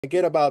I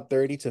get about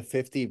 30 to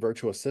 50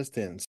 virtual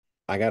assistants.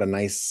 I got a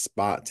nice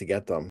spot to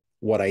get them.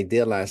 What I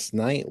did last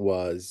night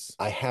was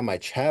I had my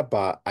chat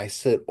bot. I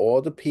said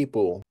all the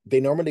people, they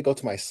normally go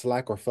to my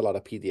Slack or fill out a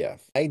PDF.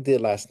 I did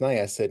last night,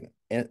 I said,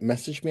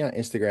 message me on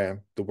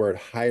Instagram, the word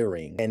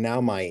hiring. And now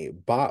my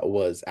bot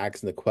was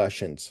asking the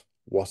questions.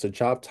 What's the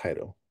job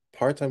title?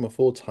 Part-time or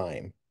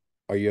full-time?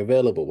 Are you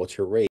available? What's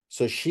your rate?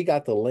 So she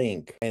got the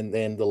link, and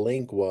then the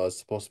link was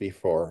supposed to be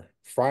for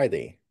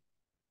Friday.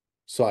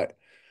 So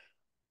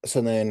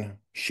then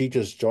she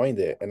just joined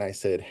it, and I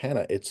said,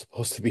 Hannah, it's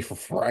supposed to be for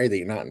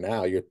Friday, not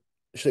now.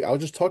 She's like, I was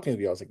just talking to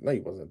you. I was like, no,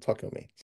 you wasn't talking to me.